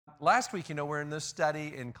Last week, we're in this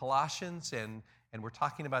study in Colossians, and we're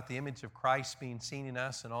talking about the image of Christ being seen in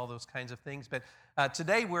us and all those kinds of things. But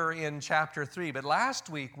today we're in chapter 3. But last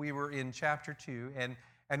week we were in chapter 2,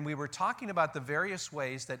 and we were talking about the various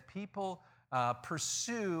ways that people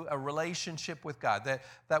pursue a relationship with God,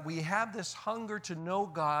 that we have this hunger to know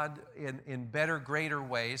God in better, greater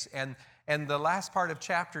ways. And the last part of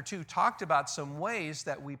chapter 2 talked about some ways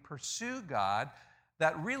that we pursue God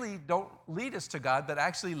that really don't lead us to God, but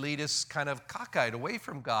actually lead us kind of cockeyed away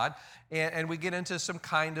from God. And we get into some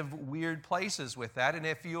kind of weird places with that. And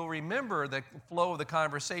if you'll remember the flow of the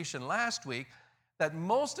conversation last week, that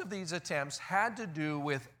most of these attempts had to do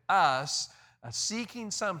with us seeking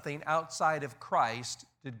something outside of Christ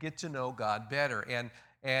to get to know God better.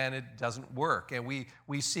 And it doesn't work. And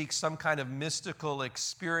we seek some kind of mystical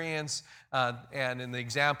experience. And in the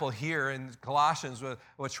example here in Colossians,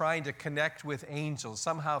 we're trying to connect with angels.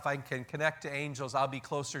 Somehow if I can connect to angels, I'll be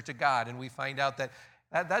closer to God. And we find out that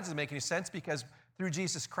doesn't make any sense, because through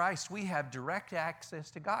Jesus Christ, we have direct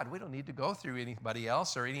access to God. We don't need to go through anybody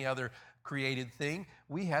else or any other created thing.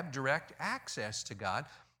 We have direct access to God.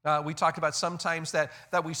 We talked about sometimes that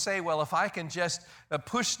we say, well, if I can just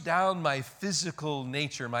push down my physical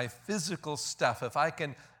nature, my physical stuff, if I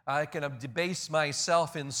can debase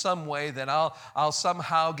myself in some way, then I'll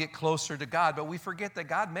somehow get closer to God. But we forget that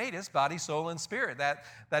God made us body, soul, and spirit. That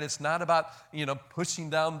it's not about pushing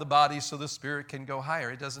down the body so the spirit can go higher.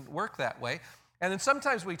 It doesn't work that way. And then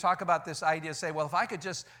sometimes we talk about this idea, say, well, if I could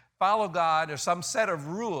just follow God or some set of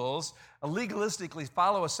rules, legalistically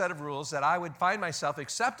follow a set of rules, that I would find myself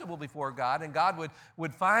acceptable before God, and God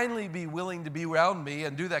would finally be willing to be around me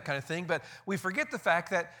and do that kind of thing. But we forget the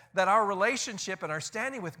fact that our relationship and our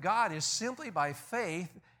standing with God is simply by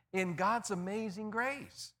faith in God's amazing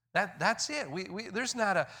grace. That's it. There's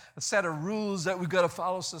not a set of rules that we've got to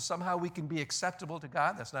follow so somehow we can be acceptable to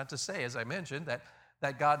God. That's not to say, as I mentioned, that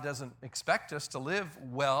God doesn't expect us to live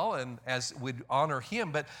well and as would honor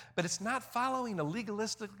Him, but it's not following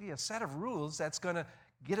a set of rules that's going to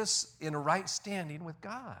get us in a right standing with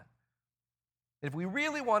God. If we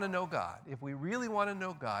really want to know God,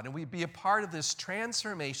 and we be a part of this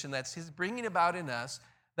transformation that's His bringing about in us,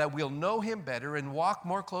 that we'll know Him better and walk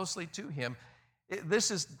more closely to Him,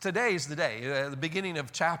 today's the day, the beginning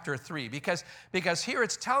of chapter 3, because here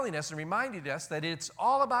it's telling us and reminding us that it's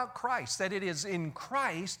all about Christ, that it is in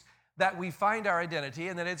Christ that we find our identity,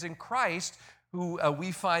 and that it's in Christ who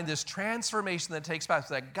we find this transformation that takes place,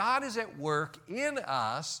 that God is at work in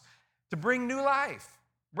us to bring new life,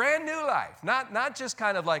 brand new life, not just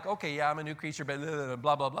kind of like, okay, yeah, I'm a new creature, but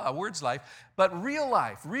blah, blah, blah, words life, but real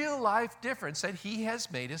life difference that He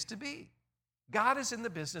has made us to be. God is in the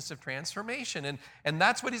business of transformation, and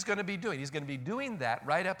that's what He's going to be doing. He's going to be doing that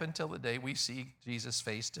right up until the day we see Jesus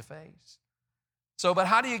face to face. So, but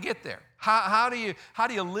how do you get there? How do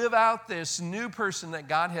you live out this new person that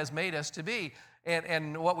God has made us to be?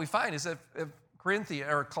 And what we find is that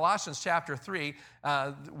Colossians chapter 3,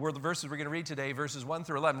 where the verses we're going to read today, verses 1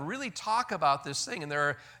 through 11, really talk about this thing. And there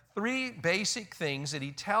are three basic things that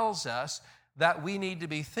he tells us that we need to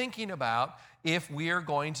be thinking about if we are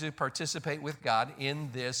going to participate with God in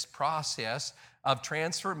this process of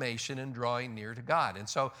transformation and drawing near to God. And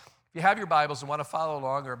so if you have your Bibles and want to follow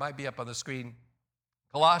along, or it might be up on the screen,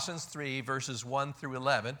 Colossians 3, verses 1 through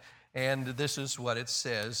 11, and this is what it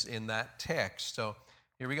says in that text. So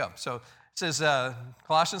here we go. So it says,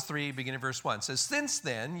 Colossians 3, beginning verse 1, says, "Since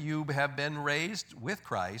then you have been raised with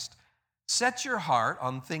Christ, set your heart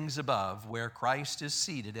on things above, where Christ is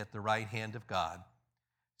seated at the right hand of God.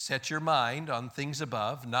 Set your mind on things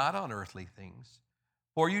above, not on earthly things.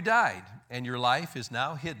 For you died, and your life is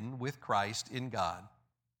now hidden with Christ in God.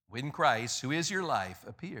 When Christ, who is your life,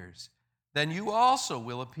 appears, then you also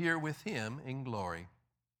will appear with Him in glory.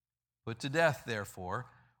 Put to death, therefore,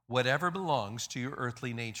 whatever belongs to your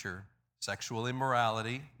earthly nature: sexual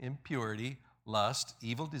immorality, impurity, lust,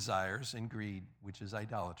 evil desires, and greed, which is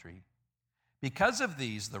idolatry. Because of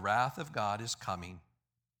these, the wrath of God is coming.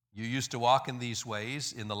 You used to walk in these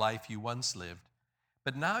ways in the life you once lived,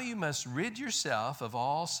 but now you must rid yourself of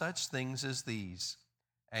all such things as these: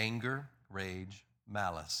 anger, rage,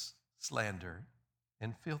 malice, slander,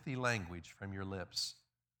 and filthy language from your lips.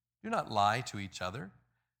 Do not lie to each other,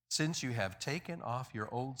 since you have taken off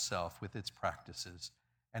your old self with its practices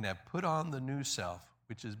and have put on the new self,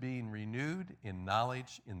 which is being renewed in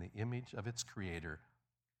knowledge in the image of its Creator.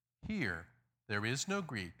 Here there is no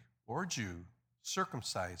Greek or Jew,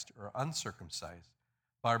 circumcised or uncircumcised,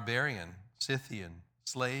 barbarian, Scythian,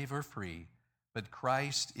 slave or free, but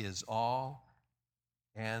Christ is all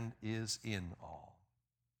and is in all."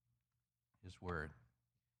 His word.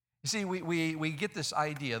 You see, we get this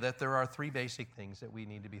idea that there are three basic things that we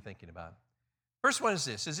need to be thinking about. First one is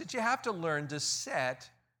this, is that you have to learn to set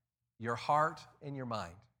your heart and your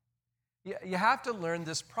mind. You have to learn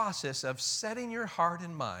this process of setting your heart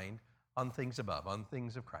and mind on things above, on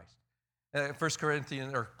things of Christ. 1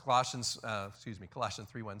 Corinthians, or Colossians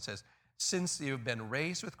 3:1 says, since you have been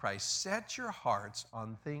raised with Christ, set your hearts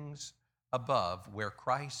on things above where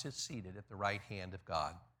Christ is seated at the right hand of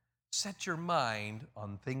God. Set your mind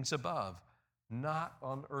on things above, not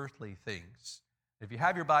on earthly things. If you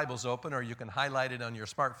have your Bibles open, or you can highlight it on your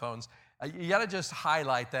smartphones, you got to just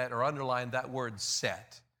highlight that or underline that word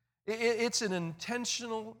set. It's an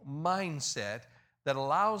intentional mindset that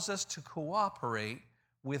allows us to cooperate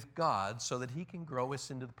with God so that He can grow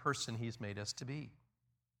us into the person He's made us to be.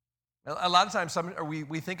 A lot of times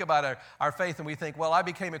we think about our faith and we think, well, I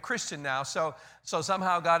became a Christian now, so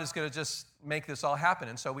somehow God is going to just make this all happen.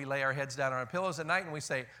 And so we lay our heads down on our pillows at night and we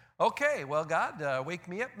say, okay, well, God, wake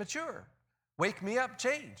me up mature. Wake me up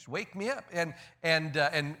changed. Wake me up.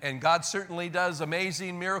 And God certainly does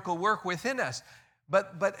amazing miracle work within us.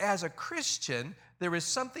 But as a Christian, there is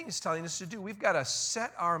something He's telling us to do. We've got to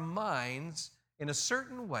set our minds in a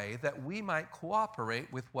certain way that we might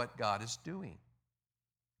cooperate with what God is doing.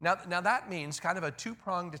 Now that means kind of a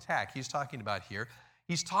two-pronged attack He's talking about here.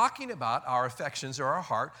 He's talking about our affections or our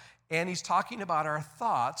heart, and He's talking about our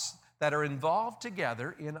thoughts that are involved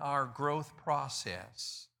together in our growth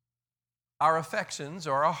process. Our affections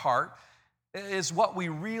or our heart is what we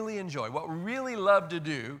really enjoy, what we really love to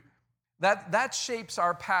do. That shapes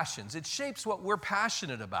our passions. It shapes what we're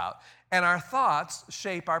passionate about. And our thoughts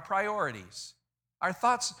shape our priorities. Our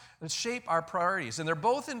thoughts shape our priorities, and they're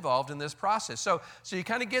both involved in this process. So you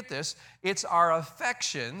kind of get this. It's our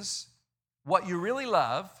affections, what you really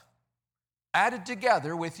love, added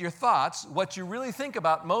together with your thoughts, what you really think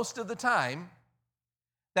about most of the time,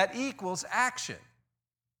 that equals action.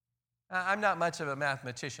 I'm not much of a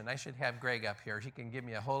mathematician. I should have Greg up here. He can give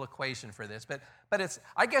me a whole equation for this. But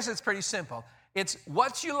I guess it's pretty simple. It's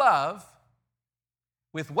what you love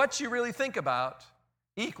with what you really think about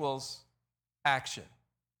equals action,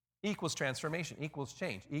 equals transformation, equals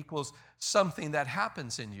change, equals something that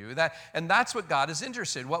happens in you. And that's what God is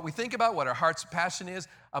interested in, what we think about, what our heart's passion is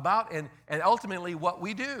about, and ultimately what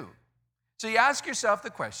we do. So you ask yourself the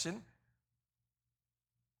question,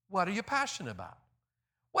 what are you passionate about?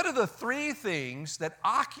 What are the three things that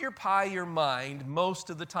occupy your mind most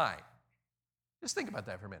of the time? Just think about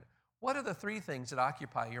that for a minute. What are the three things that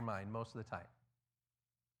occupy your mind most of the time?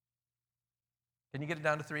 Can you get it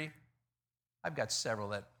down to three? I've got several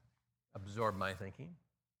that absorb my thinking.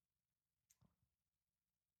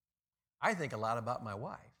 I think a lot about my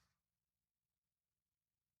wife.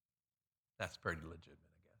 That's pretty legitimate,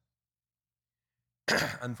 I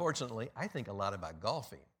guess. Unfortunately, I think a lot about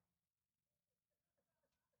golfing.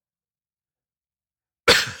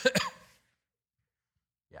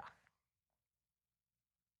 Yeah.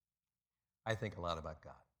 I think a lot about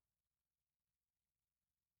God.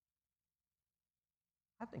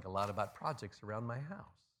 I think a lot about projects around my house.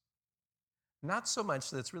 Not so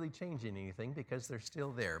much that it's really changing anything because they're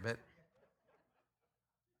still there, but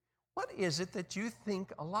what is it that you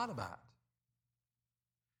think a lot about?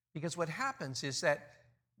 Because what happens is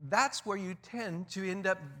that's where you tend to end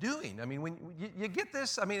up doing. I mean, when you get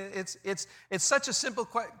this, I mean, it's such a simple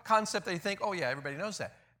concept that you think, oh yeah, everybody knows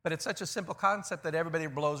that. But it's such a simple concept that everybody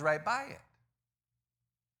blows right by it.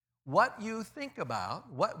 What you think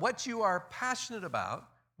about, what you are passionate about,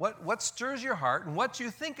 what stirs your heart, and what you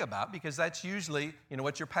think about, because that's usually,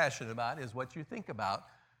 what you're passionate about is what you think about.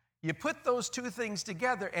 You put those two things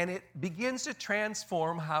together, and it begins to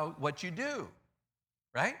transform what you do,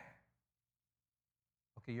 right?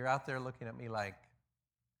 Okay, you're out there looking at me like,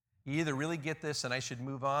 you either really get this and I should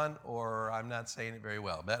move on, or I'm not saying it very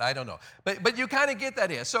well, but I don't know. But you kind of get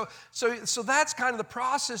that is. So that's kind of the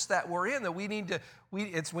process that we're in, that we need to,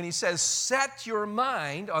 it's when he says, set your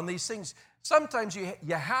mind on these things. Sometimes you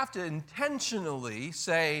have to intentionally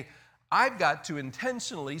say, I've got to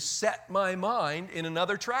intentionally set my mind in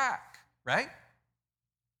another track, right?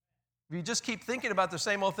 If you just keep thinking about the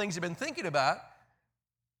same old things you've been thinking about,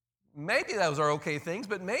 maybe those are okay things,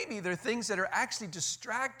 but maybe they're things that are actually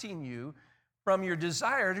distracting you from your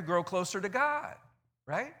desire to grow closer to God,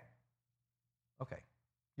 right? Okay,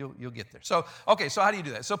 you'll get there. So how do you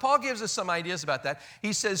do that? So Paul gives us some ideas about that.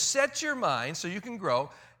 He says, set your mind so you can grow,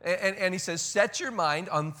 and he says, set your mind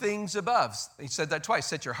on things above. He said that twice.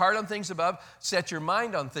 Set your heart on things above, set your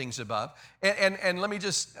mind on things above. And let me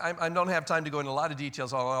just, I don't have time to go into a lot of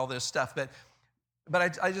details on all this stuff,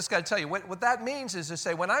 But I just got to tell you, what that means is to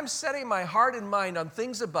say, when I'm setting my heart and mind on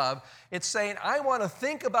things above, it's saying I want to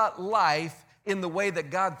think about life in the way that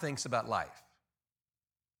God thinks about life.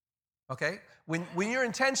 Okay? When you're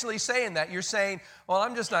intentionally saying that, you're saying, well,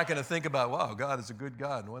 I'm just not going to think about, wow, God is a good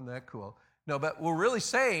God, wasn't that cool? No, but we're really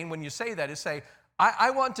saying, when you say that, is say,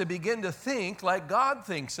 I want to begin to think like God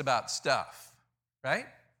thinks about stuff, right?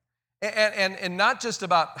 And not just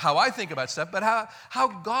about how I think about stuff, but how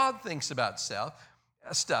God thinks about stuff.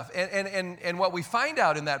 And what we find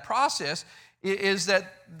out in that process is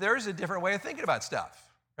that there's a different way of thinking about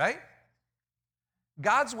stuff, right?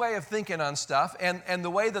 God's way of thinking on stuff and the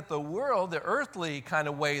way that the world, the earthly kind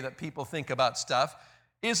of way that people think about stuff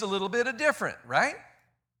is a little bit different, right?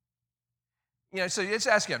 You know, so just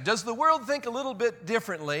ask him, does the world think a little bit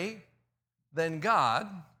differently than God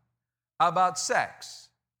about sex?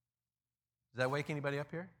 Does that wake anybody up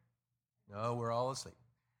here? No, we're all asleep.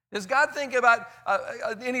 Does God think about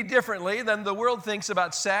any differently than the world thinks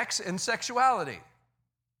about sex and sexuality?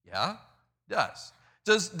 Yeah, it does.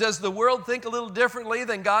 Does the world think a little differently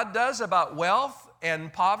than God does about wealth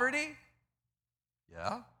and poverty?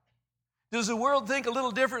 Yeah. Does the world think a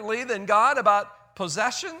little differently than God about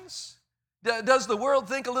possessions? Does the world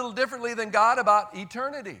think a little differently than God about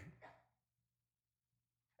eternity?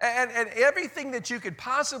 And everything that you could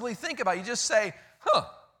possibly think about, you just say,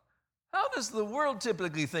 how does the world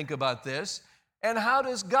typically think about this? And how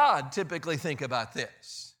does God typically think about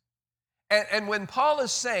this? And when Paul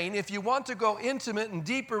is saying, if you want to go intimate and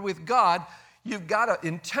deeper with God, you've got to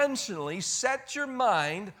intentionally set your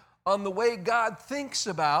mind on the way God thinks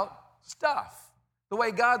about stuff, the way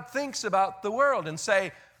God thinks about the world, and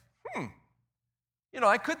say,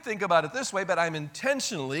 I could think about it this way, but I'm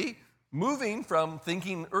intentionally moving from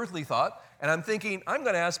thinking earthly thought, and I'm thinking, I'm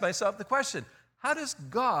going to ask myself the question, how does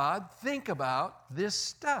God think about this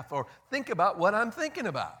stuff, or think about what I'm thinking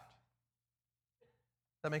about?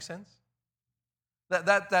 Does that make sense?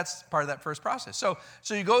 That's part of that first process. So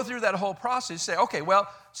you go through that whole process, say, okay, well,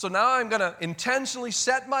 so now I'm going to intentionally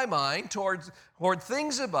set my mind toward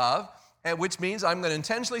things above, which means I'm going to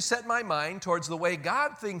intentionally set my mind towards the way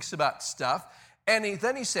God thinks about stuff. And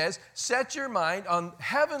then he says, set your mind on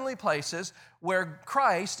heavenly places where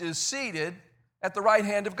Christ is seated at the right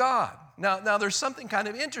hand of God. Now there's something kind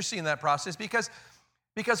of interesting in that process because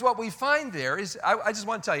what we find there is, I just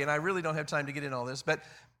want to tell you, and I really don't have time to get in all this,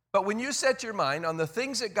 but when you set your mind on the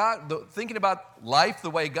things that thinking about life the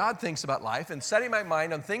way God thinks about life, and setting my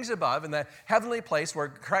mind on things above in that heavenly place where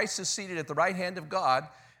Christ is seated at the right hand of God,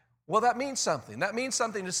 well, that means something. That means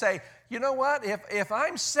something to say, you know what? If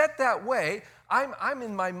I'm set that way, I'm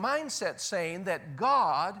in my mindset saying that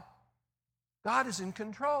God is in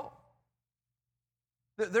control.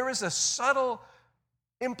 There is a subtle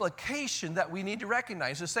implication that we need to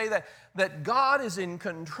recognize, to say that God is in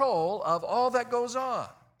control of all that goes on.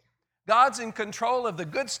 God's in control of the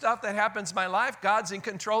good stuff that happens in my life. God's in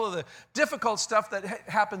control of the difficult stuff that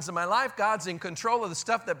happens in my life. God's in control of the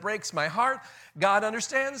stuff that breaks my heart. God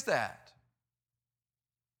understands that.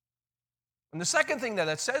 And the second thing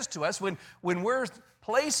that says to us, when we're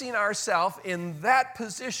placing ourselves in that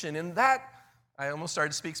position, in that, I almost started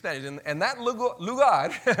to speak Spanish, in that lugar,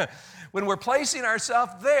 when we're placing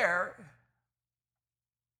ourselves there,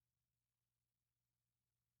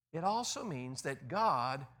 it also means that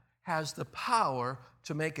God has the power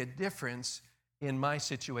to make a difference in my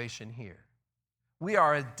situation here. We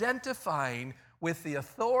are identifying with the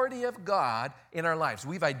authority of God in our lives.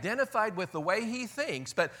 We've identified with the way He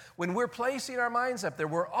thinks, but when we're placing our minds up there,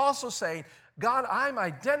 we're also saying, God, I'm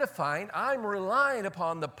relying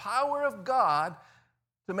upon the power of God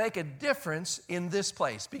to make a difference in this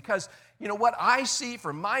place. Because, what I see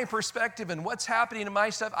from my perspective and what's happening in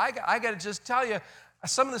my stuff, I got to just tell you,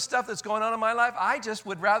 some of the stuff that's going on in my life, I just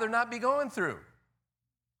would rather not be going through.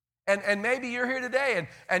 And maybe you're here today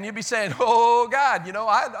and you'd be saying, oh, God,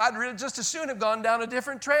 I'd really just as soon have gone down a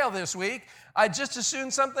different trail this week. I'd just as soon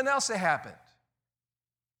something else had happened.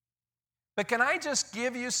 But can I just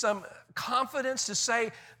give you some confidence to say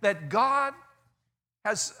that God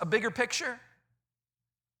has a bigger picture?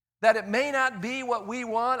 That it may not be what we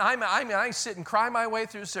want. I sit and cry my way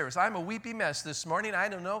through service. I'm a weepy mess this morning. I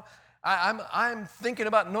don't know. I'm thinking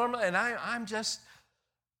about normal, and I'm just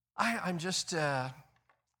I'd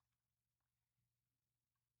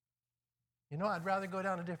rather go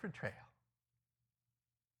down a different trail.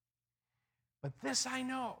 But this I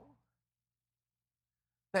know,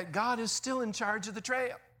 that God is still in charge of the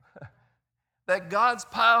trail, that God's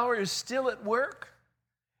power is still at work,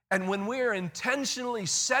 and when we are intentionally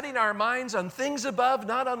setting our minds on things above,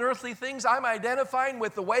 not on earthly things, I'm identifying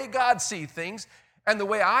with the way God sees things, And the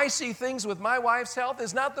way I see things with my wife's health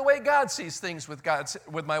is not the way God sees things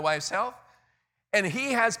with my wife's health. And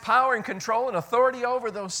He has power and control and authority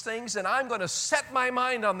over those things, and I'm going to set my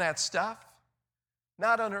mind on that stuff,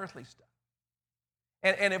 not on earthly stuff.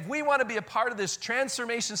 And if we want to be a part of this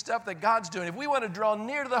transformation stuff that God's doing, if we want to draw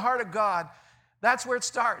near to the heart of God, that's where it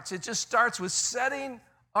starts. It just starts with setting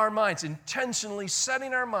our minds, intentionally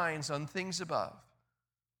setting our minds on things above.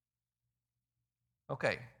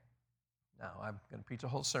 Okay, now I'm going to preach a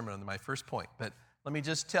whole sermon on my first point, but let me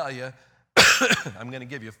just tell you, I'm going to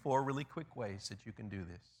give you 4 really quick ways that you can do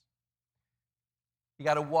this. You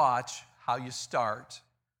got to watch how you start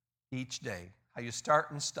each day, how you start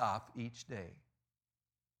and stop each day.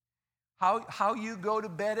 How you go to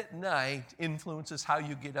bed at night influences how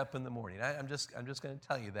you get up in the morning. I'm just going to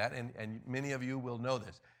tell you that, and many of you will know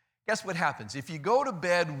this. Guess what happens? If you go to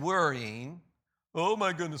bed worrying, oh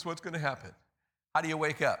my goodness, what's going to happen? How do you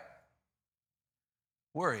wake up?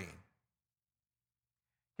 Worrying.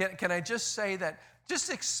 Can I just say that?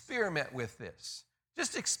 Just experiment with this.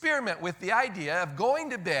 Just experiment with the idea of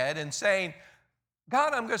going to bed and saying,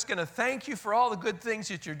 God, I'm just going to thank you for all the good things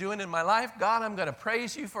that you're doing in my life. God, I'm going to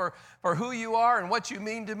praise you for who you are and what you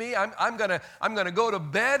mean to me. I'm going to go to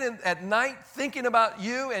bed at night thinking about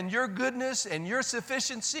you and your goodness and your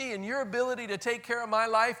sufficiency and your ability to take care of my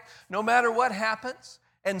life no matter what happens,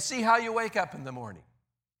 and see how you wake up in the morning.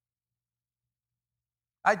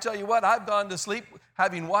 I tell you what, I've gone to sleep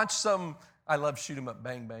having watched some, I love shoot 'em up,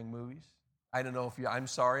 bang, bang movies. I don't know if I'm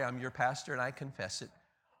sorry, I'm your pastor and I confess it.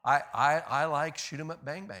 I like shoot 'em up,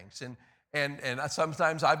 bang, bangs. And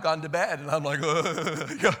sometimes I've gone to bed and I'm like,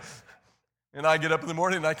 and I get up in the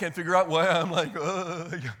morning and I can't figure out why I'm like,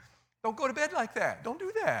 don't go to bed like that. Don't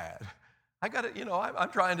do that. I got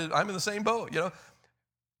to, I'm in the same boat,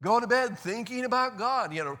 Go to bed thinking about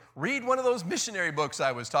God. Read one of those missionary books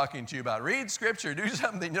I was talking to you about. Read Scripture, do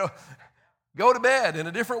something, Go to bed in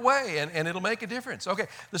a different way, and it'll make a difference. Okay,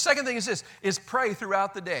 the second thing is this, is pray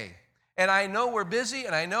throughout the day. And I know we're busy,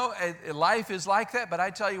 and I know life is like that, but I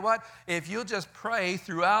tell you what, if you'll just pray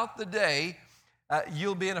throughout the day,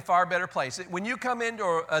 you'll be in a far better place. When you come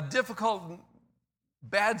into a difficult,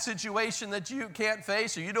 bad situation that you can't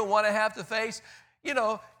face or you don't want to have to face, you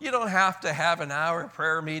don't have to have an hour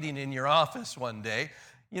prayer meeting in your office one day.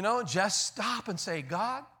 Just stop and say,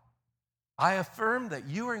 God, I affirm that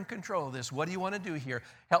you are in control of this. What do you want to do here?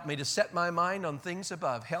 Help me to set my mind on things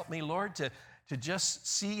above. Help me, Lord, to just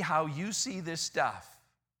see how you see this stuff.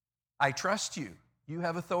 I trust you. You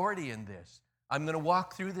have authority in this. I'm going to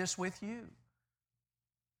walk through this with you.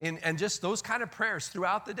 And just those kind of prayers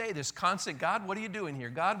throughout the day, this constant, God, what are you doing here?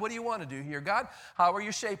 God, what do you want to do here? God, how are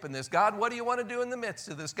you shaping this? God, what do you want to do in the midst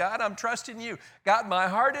of this? God, I'm trusting you. God, my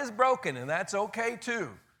heart is broken, and that's okay too.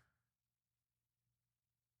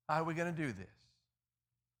 How are we going to do this?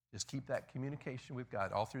 Just keep that communication with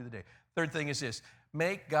God all through the day. Third thing is this,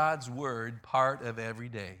 make God's word part of every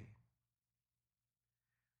day.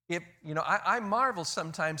 I marvel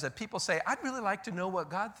sometimes that people say, I'd really like to know what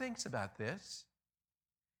God thinks about this.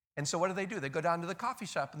 And so what do? They go down to the coffee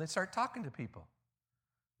shop and they start talking to people.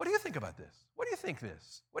 What do you think about this? What do you think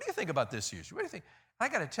this? What do you think about this issue? What do you think? I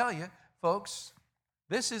got to tell you, folks,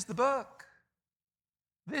 this is the book.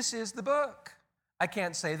 This is the book. I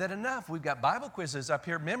can't say that enough. We've got Bible quizzes up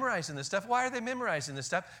here memorizing this stuff. Why are they memorizing this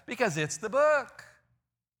stuff? Because it's the book,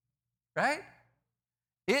 right?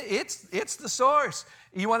 It's the source.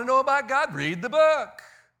 You want to know about God? Read the book.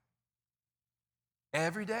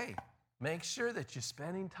 Every day. Make sure that you're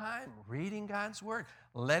spending time reading God's word.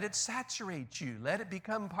 Let it saturate you. Let it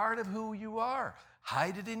become part of who you are.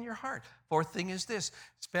 Hide it in your heart. Fourth thing is this,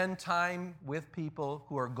 spend time with people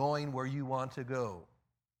who are going where you want to go.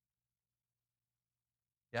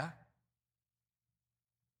 Yeah?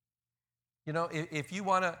 If you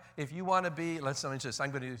want to be,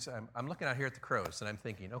 I'm looking out here at the crows and I'm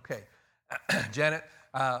thinking, okay, Janet,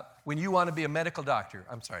 when you want to be a medical doctor,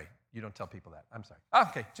 I'm sorry, you don't tell people that. I'm sorry.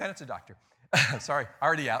 Okay, Janet's a doctor. Sorry,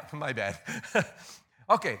 already out. My bad.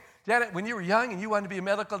 Okay, Janet, when you were young and you wanted to be a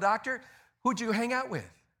medical doctor, who'd you hang out with?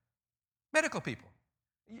 Medical people.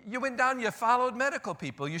 You went down, you followed medical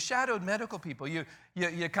people. You shadowed medical people. You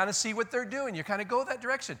kind of see what they're doing. You kind of go that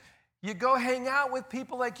direction. You go hang out with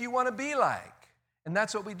people like you want to be like. And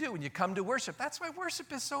that's what we do when you come to worship. That's why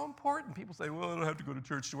worship is so important. People say, well, I don't have to go to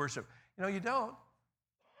church to worship. You don't.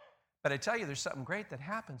 But I tell you, there's something great that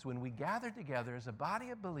happens when we gather together as a body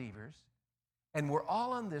of believers and we're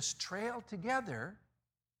all on this trail together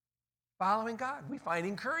following God. We find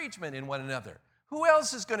encouragement in one another. Who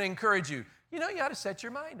else is going to encourage you? You ought to set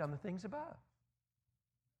your mind on the things above.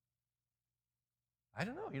 I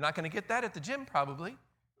don't know. You're not going to get that at the gym probably.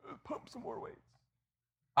 Pump some more weights.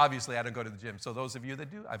 Obviously, I don't go to the gym. So those of you that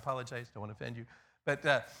do, I apologize. Don't want to offend you. But,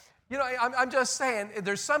 I'm just saying,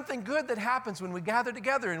 there's something good that happens when we gather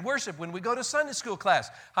together in worship, when we go to Sunday school class.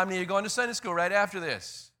 How many of you are going to Sunday school right after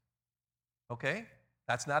this? Okay?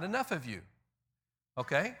 That's not enough of you.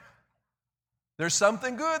 Okay? There's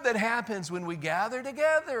something good that happens when we gather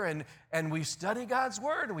together and we study God's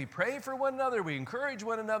Word and we pray for one another, we encourage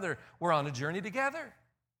one another. We're on a journey together.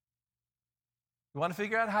 You want to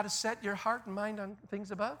figure out how to set your heart and mind on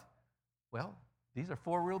things above? Well, these are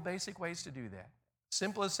 4 real basic ways to do that.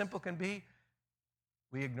 Simple as simple can be,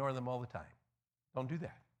 we ignore them all the time. Don't do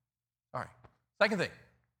that. All right. Second thing,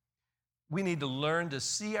 we need to learn to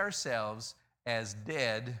see ourselves as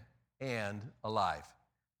dead and alive.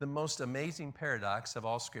 The most amazing paradox of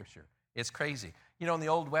all Scripture. It's crazy. You know, in the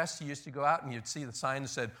Old West, you used to go out and you'd see the sign that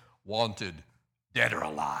said, wanted, dead or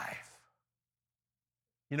alive.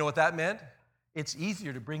 You know what that meant? It's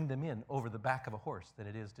easier to bring them in over the back of a horse than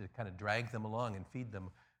it is to kind of drag them along and feed them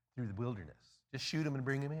through the wilderness. Just shoot them and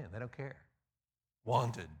bring them in. They don't care.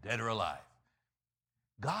 Wanted, dead or alive.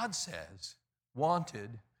 God says, wanted,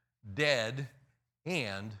 dead,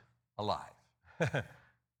 and alive.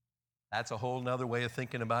 That's a whole nother way of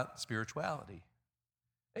thinking about spirituality.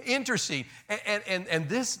 Interesting. And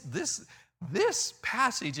this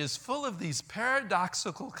passage is full of these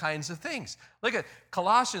paradoxical kinds of things. Look at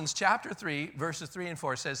Colossians chapter 3, verses 3 and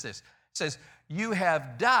 4 says this. It says, you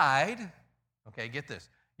have died, okay, get this.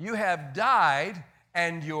 You have died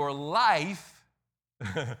and your life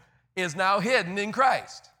is now hidden in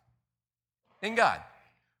Christ, in God.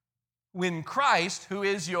 When Christ, who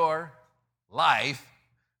is your life,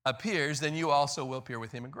 appears, then you also will appear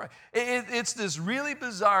with him in glory. It's this really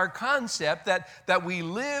bizarre concept that we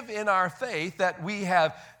live in our faith, that we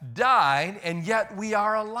have died and yet we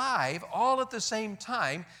are alive all at the same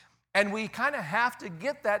time. And we kind of have to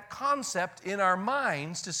get that concept in our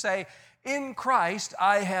minds to say, in Christ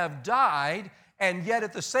I have died, and yet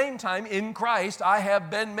at the same time, in Christ I have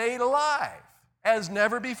been made alive as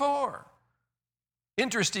never before.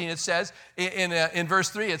 Interesting, it says, in verse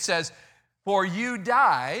 3, it says, for you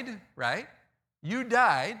died, right? You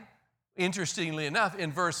died. Interestingly enough,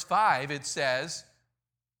 in verse 5, it says,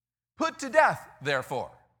 put to death, therefore.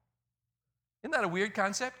 Isn't that a weird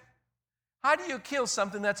concept? How do you kill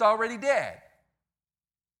something that's already dead?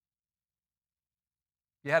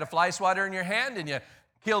 You had a fly swatter in your hand and you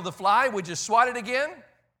killed the fly. Would you swat it again?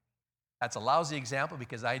 That's a lousy example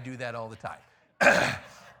because I do that all the time.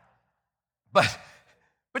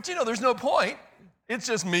 But you know, there's no point. It's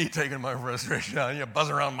just me taking my frustration out. You buzz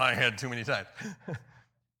around my head too many times.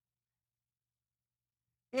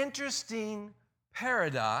 Interesting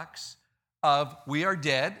paradox of we are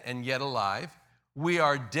dead and yet alive. We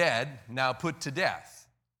are dead, now put to death.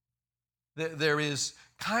 There is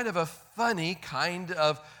kind of a funny kind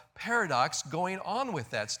of paradox going on with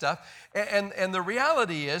that stuff. And the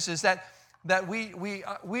reality is that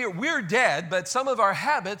we're dead, but some of our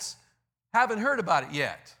habits haven't heard about it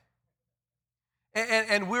yet.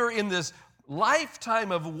 And we're in this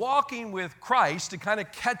lifetime of walking with Christ to kind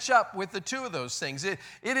of catch up with the two of those things. It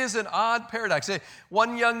is an odd paradox.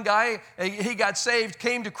 One young guy, he got saved,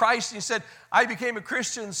 came to Christ, and he said, I became a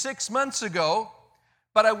Christian 6 months ago,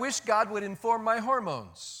 but I wish God would inform my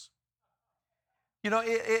hormones. You know,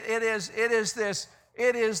 it is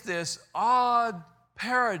this odd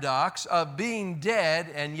paradox of being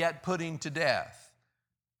dead and yet putting to death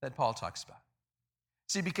that Paul talks about.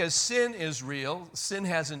 See, because sin is real, sin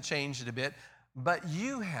hasn't changed a bit, but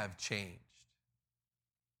you have changed.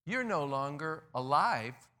 You're no longer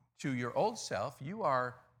alive to your old self. You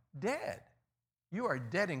are dead. You are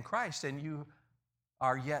dead in Christ, and you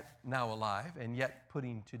are yet now alive and yet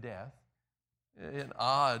putting to death. An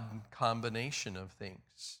odd combination of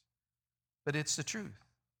things, but it's the truth.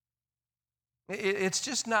 It's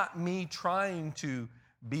just not me trying to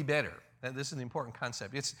be better. And this is an important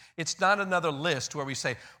concept. It's not another list where we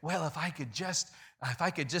say, well, if I could just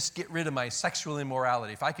get rid of my sexual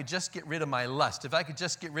immorality, if I could just get rid of my lust, if I could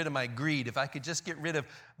just get rid of my greed, if I could just get rid of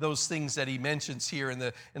those things that he mentions here in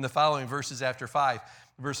the following verses after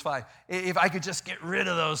verse 5. If I could just get rid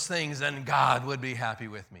of those things, then God would be happy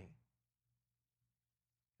with me.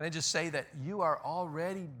 Can I just say that you are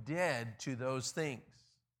already dead to those things?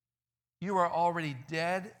 You are already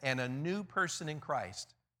dead and a new person in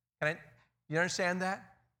Christ. You understand that?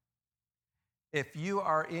 If you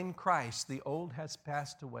are in Christ, the old has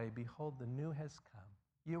passed away. Behold, the new has come.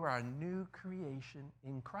 You are a new creation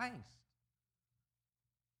in Christ.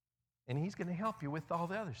 And he's going to help you with all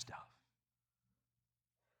the other stuff.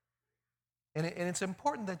 And it's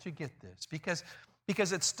important that you get this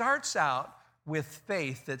because it starts out with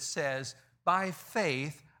faith that says, by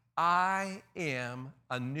faith, I am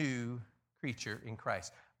a new creature in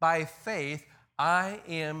Christ. By faith, I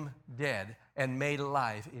am dead and made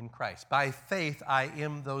alive in Christ. By faith, I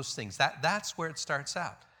am those things. That's where it starts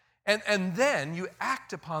out. And then you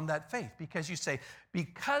act upon that faith because you say,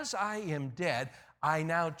 because I am dead, I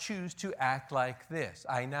now choose to act like this.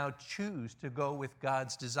 I now choose to go with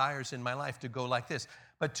God's desires in my life, to go like this.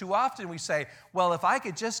 But too often we say, well, if I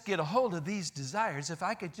could just get a hold of these desires, if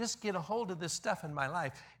I could just get a hold of this stuff in my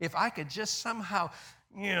life, if I could just somehow,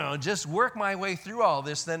 just work my way through all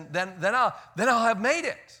this, then I'll have made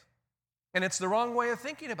it. And it's the wrong way of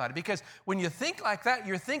thinking about it, because when you think like that,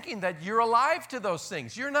 you're thinking that you're alive to those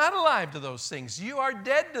things. You're not alive to those things. You are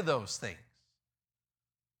dead to those things.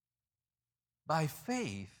 By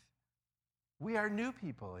faith, we are new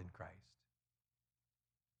people in Christ.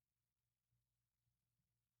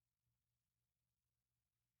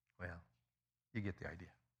 Well, you get the idea.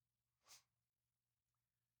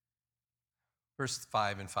 Verse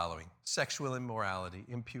 5 and following: sexual immorality,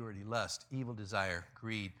 impurity, lust, evil desire,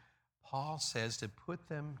 greed. Paul says to put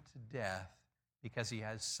them to death because he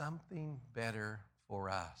has something better for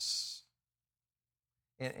us.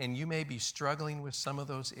 And you may be struggling with some of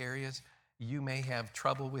those areas. You may have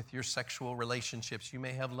trouble with your sexual relationships. You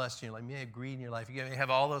may have lust in your life. You may have greed in your life. You may have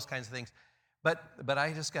all those kinds of things. But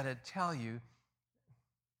I just got to tell you,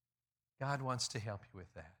 God wants to help you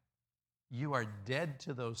with that. You are dead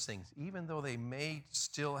to those things. Even though they may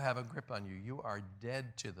still have a grip on you, you are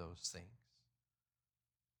dead to those things.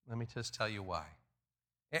 Let me just tell you why.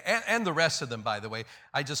 And the rest of them, by the way,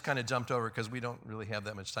 I just kind of jumped over because we don't really have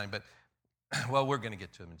that much time. But, well, we're going to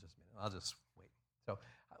get to them in just a minute. I'll just wait. So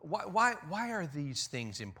why are these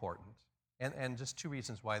things important? And just two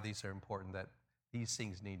reasons why these are important, that these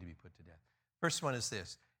things need to be put to death. First one is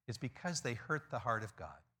this. It's because they hurt the heart of God.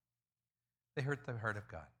 They hurt the heart of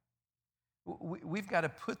God. We've got to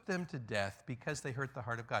put them to death because they hurt the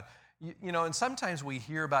heart of God. And sometimes we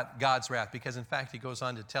hear about God's wrath because, in fact, he goes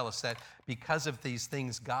on to tell us that because of these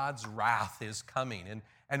things, God's wrath is coming.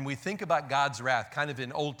 And we think about God's wrath kind of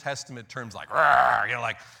in Old Testament terms, like,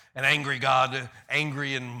 like an angry God,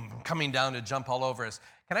 angry and coming down to jump all over us.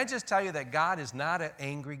 Can I just tell you that God is not an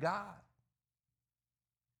angry God?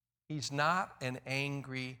 He's not an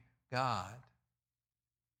angry God.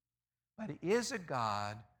 But he is a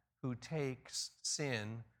God who takes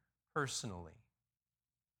sin personally.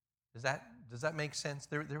 Does that make sense?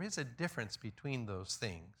 There is a difference between those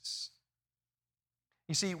things.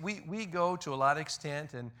 You see, we go to a lot of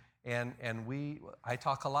extent, and I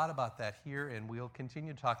talk a lot about that here, and we'll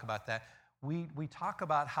continue to talk about that. We talk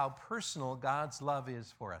about how personal God's love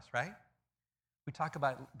is for us, right? We talk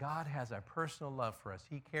about God has a personal love for us.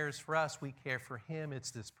 He cares for us. We care for him. It's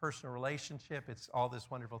this personal relationship. It's all this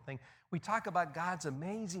wonderful thing. We talk about God's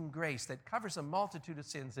amazing grace that covers a multitude of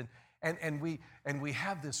sins. And we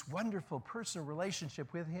have this wonderful personal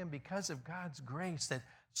relationship with him because of God's grace that's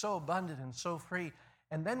so abundant and so free.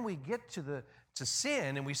 And then we get to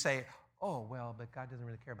sin and we say, oh, well, but God doesn't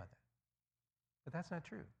really care about that. But that's not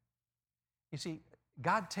true. You see,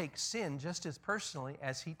 God takes sin just as personally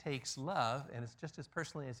as he takes love, and it's just as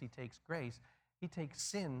personally as he takes grace. He takes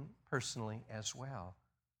sin personally as well.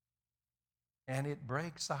 And it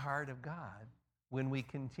breaks the heart of God when we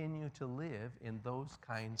continue to live in those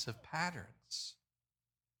kinds of patterns.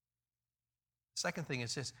 The second thing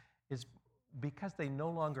is this, is because they no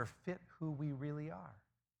longer fit who we really are.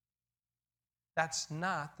 That's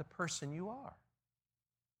not the person you are.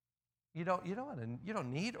 You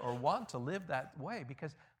don't need or want to live that way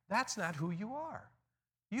because that's not who you are.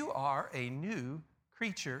 You are a new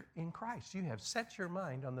creature in Christ. You have set your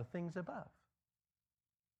mind on the things above.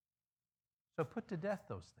 So put to death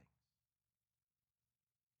those things.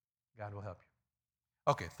 God will help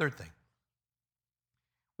you. Okay, third thing.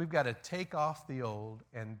 We've got to take off the old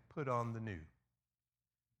and put on the new.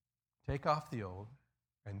 Take off the old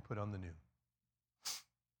and put on the new.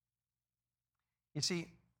 You see,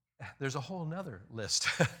 there's a whole nother list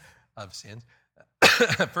of sins.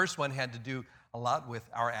 First one had to do a lot with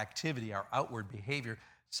our activity, our outward behavior.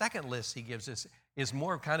 Second list he gives us is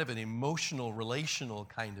more kind of an emotional, relational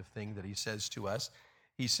kind of thing that he says to us.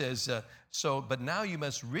 He says, but now you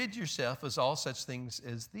must rid yourself of all such things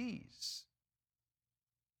as these: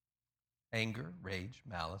 anger, rage,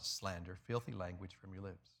 malice, slander, filthy language from your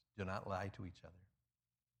lips. Do not lie to each other.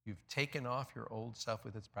 You've taken off your old self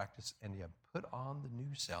with its practice, and you have put on the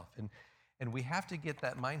new self. And we have to get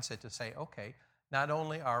that mindset to say, okay, not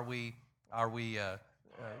only are we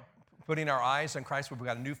putting our eyes on Christ, we've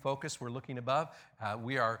got a new focus, we're looking above.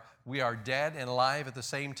 We are dead and alive at the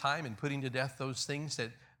same time, and putting to death those things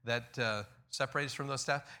that separate us from those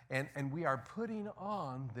stuff. And we are putting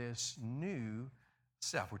on this new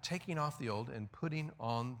stuff. We're taking off the old and putting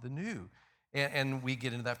on the new. And we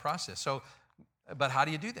get into that process. So, but how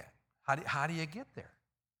do you do that? How do you get there?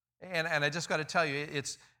 And I just got to tell you,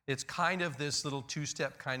 it's kind of this little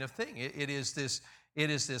two-step kind of thing. It is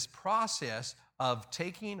this process of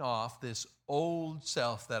taking off this old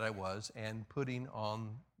self that I was and putting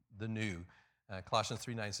on the new. Colossians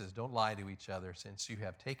 3:9 says, "Don't lie to each other, since you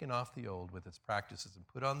have taken off the old with its practices and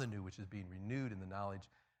put on the new, which is being renewed in the knowledge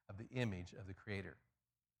of the image of the Creator."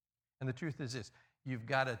 And the truth is this: you've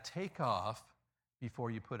got to take off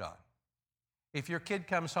before you put on. If your kid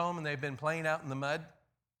comes home and they've been playing out in the mud,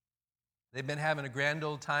 they've been having a grand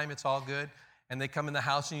old time, it's all good, and they come in the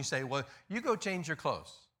house and you say, "Well, you go change your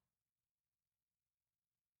clothes."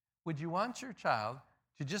 Would you want your child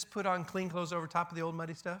to just put on clean clothes over top of the old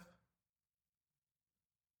muddy stuff?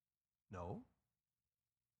 No.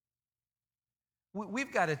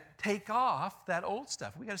 We've got to take off that old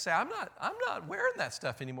stuff. We've got to say, I'm not wearing that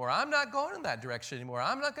stuff anymore. I'm not going in that direction anymore.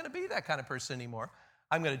 I'm not going to be that kind of person anymore.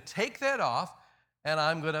 I'm going to take that off, and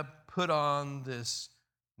I'm going to put on this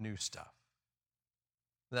new stuff.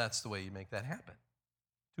 That's the way you make that happen.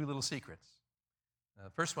 2 little secrets.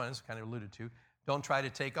 The first one is kind of alluded to. Don't try to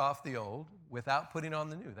take off the old without putting on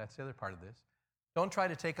the new. That's the other part of this. Don't try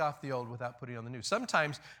to take off the old without putting on the new.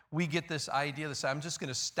 Sometimes we get this idea that I'm just going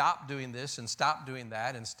to stop doing this and stop doing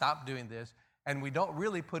that and stop doing this, and we don't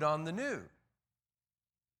really put on the new.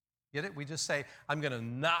 Get it? We just say, I'm going to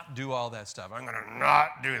not do all that stuff. I'm going to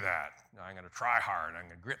not do that. I'm going to try hard. I'm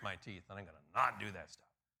going to grit my teeth, and I'm going to not do that stuff.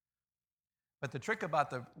 But the trick about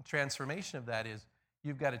the transformation of that is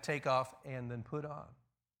you've got to take off and then put on.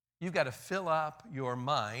 You've got to fill up your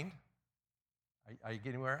mind. Are you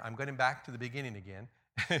getting where? I'm going back to the beginning again.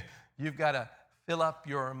 You've got to fill up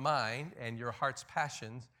your mind and your heart's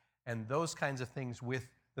passions and those kinds of things with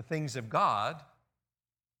the things of God.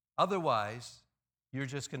 Otherwise, you're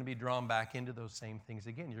just going to be drawn back into those same things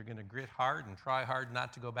again. You're going to grit hard and try hard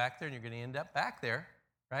not to go back there, and you're going to end up back there,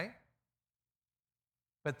 right?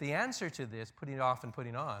 But the answer to this, putting off and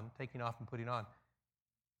putting on, taking off and putting on,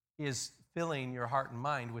 is filling your heart and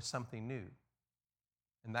mind with something new.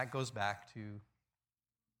 And that goes back to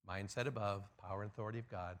mindset above, power and authority of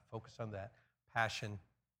God. Focus on that. Passion,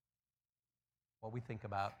 what we think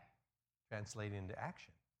about, translating into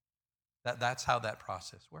action. That's how that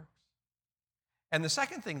process works. And the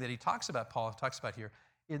second thing that Paul talks about here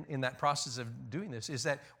in that process of doing this, is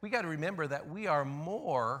that we got to remember that you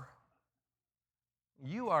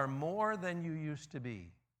are more than you used to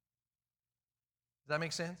be. Does that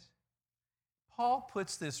make sense? Paul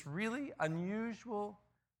puts this really unusual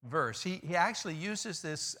verse. He actually uses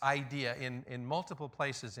this idea in multiple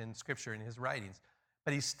places in Scripture, in his writings,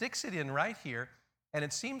 but he sticks it in right here, and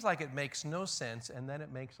it seems like it makes no sense, and then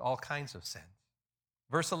it makes all kinds of sense.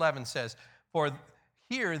 Verse 11 says, "For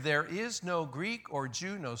here there is no Greek or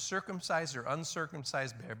Jew, no circumcised or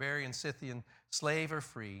uncircumcised, barbarian, Scythian, slave or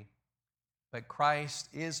free, but Christ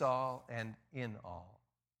is all and in all."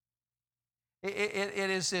 It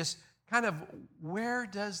is this kind of, where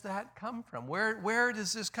does that come from? Where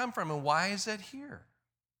does this come from, and why is it here?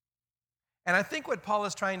 And I think what Paul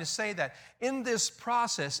is trying to say, that in this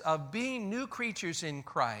process of being new creatures in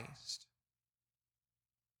Christ,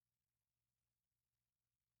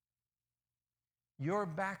 your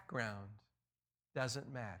background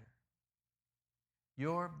doesn't matter.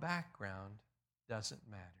 Your background doesn't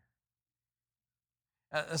matter.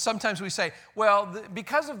 Sometimes we say, well,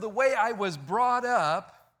 because of the way I was brought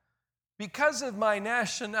up, because of my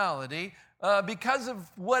nationality, because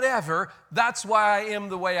of whatever, that's why I am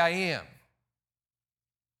the way I am.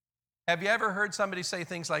 Have you ever heard somebody say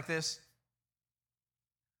things like this?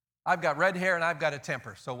 I've got red hair and I've got a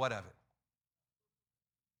temper, so what of it?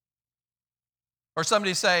 Or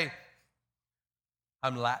somebody say,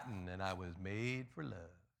 I'm Latin and I was made for love.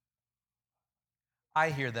 I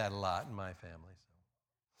hear that a lot in my family.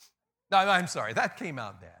 No, I'm sorry, that came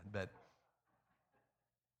out bad, but.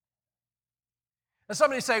 And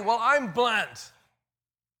somebody say, well, I'm blunt.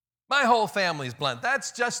 My whole family's blunt.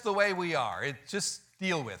 That's just the way we are. Just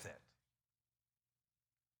deal with it.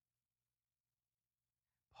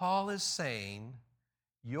 Paul is saying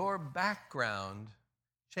your background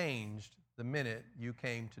changed the minute you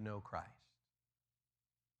came to know Christ.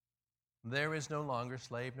 There is no longer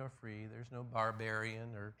slave nor free. There's no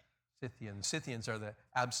barbarian or Scythian. The Scythians are the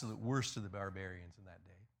absolute worst of the barbarians in that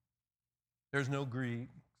day. There's no Greeks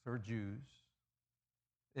or Jews.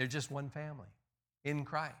 They're just one family in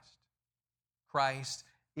Christ. Christ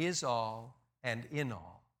is all and in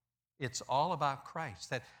all. It's all about Christ,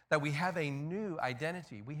 that we have a new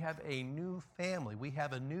identity, we have a new family, we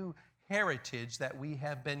have a new heritage that we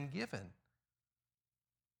have been given.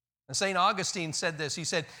 And St. Augustine said this. He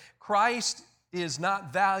said, Christ is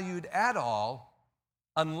not valued at all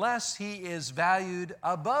unless he is valued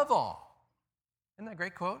above all. Isn't that a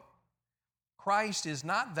great quote? Christ is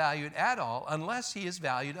not valued at all unless he is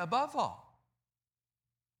valued above all.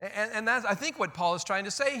 And that's, I think, what Paul is trying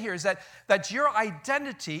to say here is that your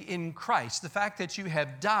identity in Christ, the fact that you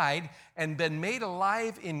have died and been made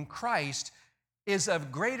alive in Christ, is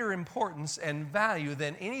of greater importance and value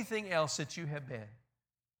than anything else that you have been.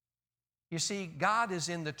 You see, God is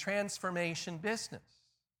in the transformation business.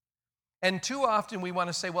 And too often we want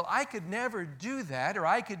to say, well, I could never do that, or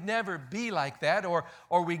I could never be like that, or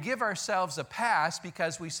we give ourselves a pass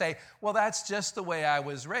because we say, well, that's just the way I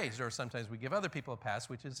was raised. Or sometimes we give other people a pass,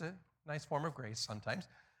 which is a nice form of grace sometimes.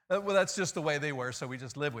 Well, that's just the way they were, so we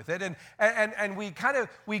just live with it. And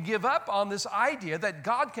we give up on this idea that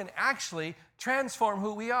God can actually transform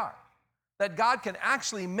who we are, that God can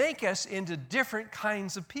actually make us into different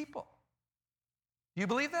kinds of people. Do you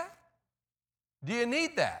believe that? Do you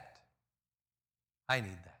need that? I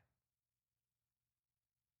need that.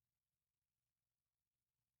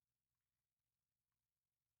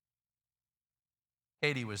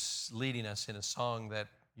 Katie was leading us in a song that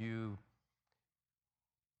you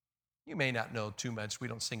may not know too much. We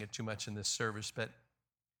don't sing it too much in this service, but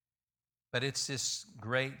it's this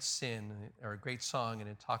great great song, and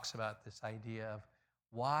it talks about this idea of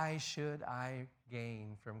why should I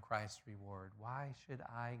gain from Christ's reward? Why should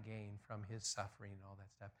I gain from his suffering and all that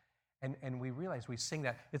stuff? And we realize, we sing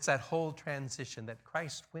that, it's that whole transition that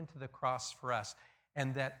Christ went to the cross for us,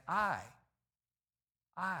 and that I,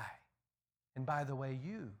 and by the way,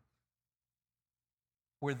 you,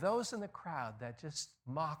 were those in the crowd that just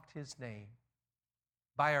mocked his name.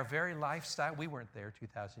 By our very lifestyle, we weren't there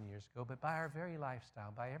 2,000 years ago, but by our very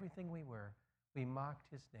lifestyle, by everything we were, we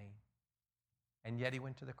mocked his name. And yet he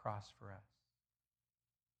went to the cross for us.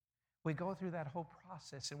 We go through that whole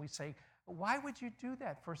process and we say, why would you do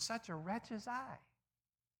that for such a wretch as I?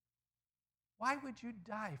 Why would you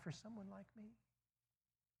die for someone like me?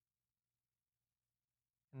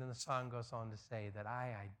 And then the song goes on to say that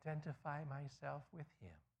I identify myself with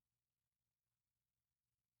him.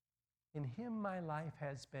 In him my life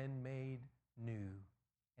has been made new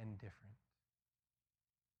and different.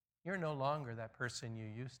 You're no longer that person you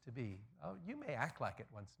used to be. Oh, you may act like it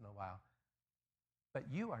once in a while, but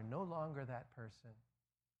you are no longer that person.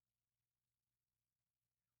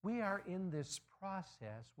 We are in this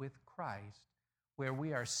process with Christ where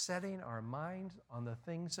we are setting our minds on the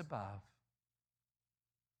things above.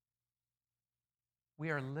 We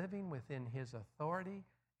are living within his authority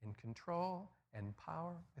and control and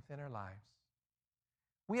power within our lives.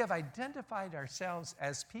 We have identified ourselves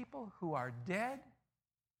as people who are dead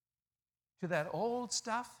to that old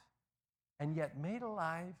stuff and yet made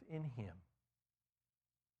alive in him.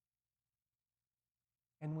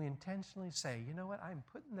 And we intentionally say, you know what, I'm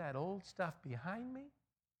putting that old stuff behind me,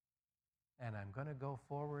 and I'm going to go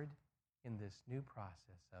forward in this new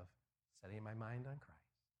process of setting my mind on Christ.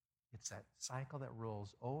 It's that cycle that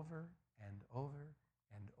rolls over and over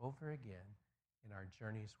and over again in our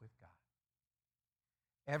journeys with God.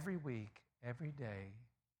 Every week, every day,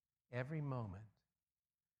 every moment,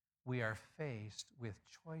 we are faced with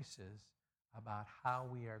choices about how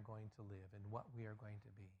we are going to live and what we are going to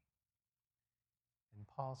be. And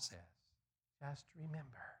Paul says, just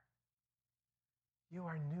remember, you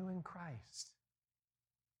are new in Christ.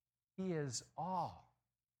 He is all.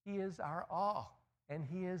 He is our all, and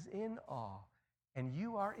he is in all, and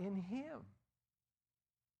you are in him.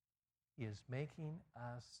 He is making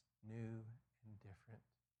us new and different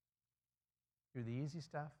through the easy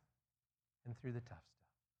stuff and through the tough stuff.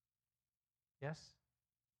 Yes?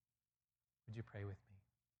 Would you pray with me?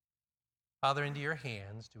 Father, into your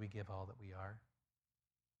hands do we give all that we are.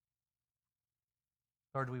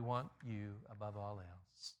 Lord, we want you above all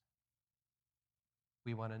else.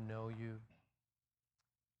 We want to know you.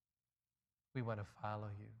 We want to follow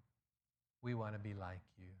you. We want to be like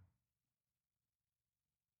you.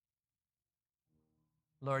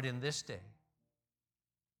 Lord, in this day,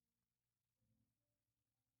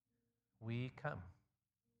 we come.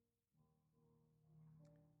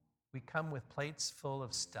 We come with plates full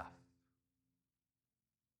of stuff.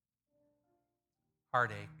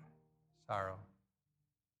 Heartache, sorrow,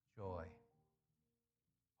 joy,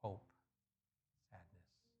 hope, sadness.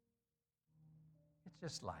 It's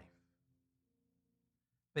just life.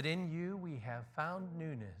 But in you we have found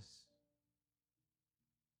newness.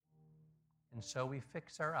 And so we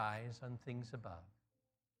fix our eyes on things above.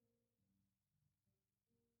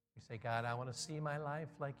 You say, God, I want to see my life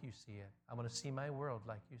like you see it. I want to see my world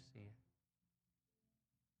like you see it.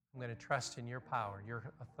 I'm going to trust in your power,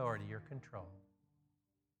 your authority, your control.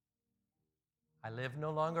 I live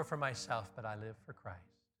no longer for myself, but I live for Christ,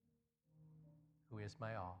 who is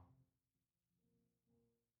my all.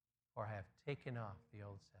 For I have taken off the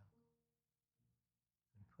old self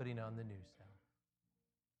and putting on the new self.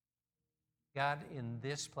 God, in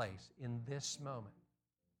this place, in this moment,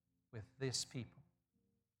 with this people,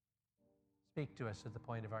 speak to us at the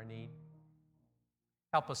point of our need.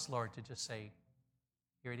 Help us, Lord, to just say,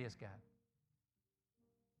 here it is, God.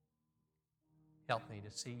 Help me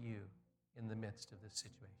to see you in the midst of this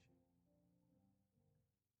situation.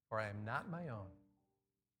 For I am not my own.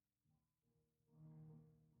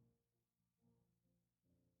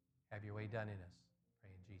 Have your way done in us.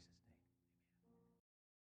 Pray in Jesus' name.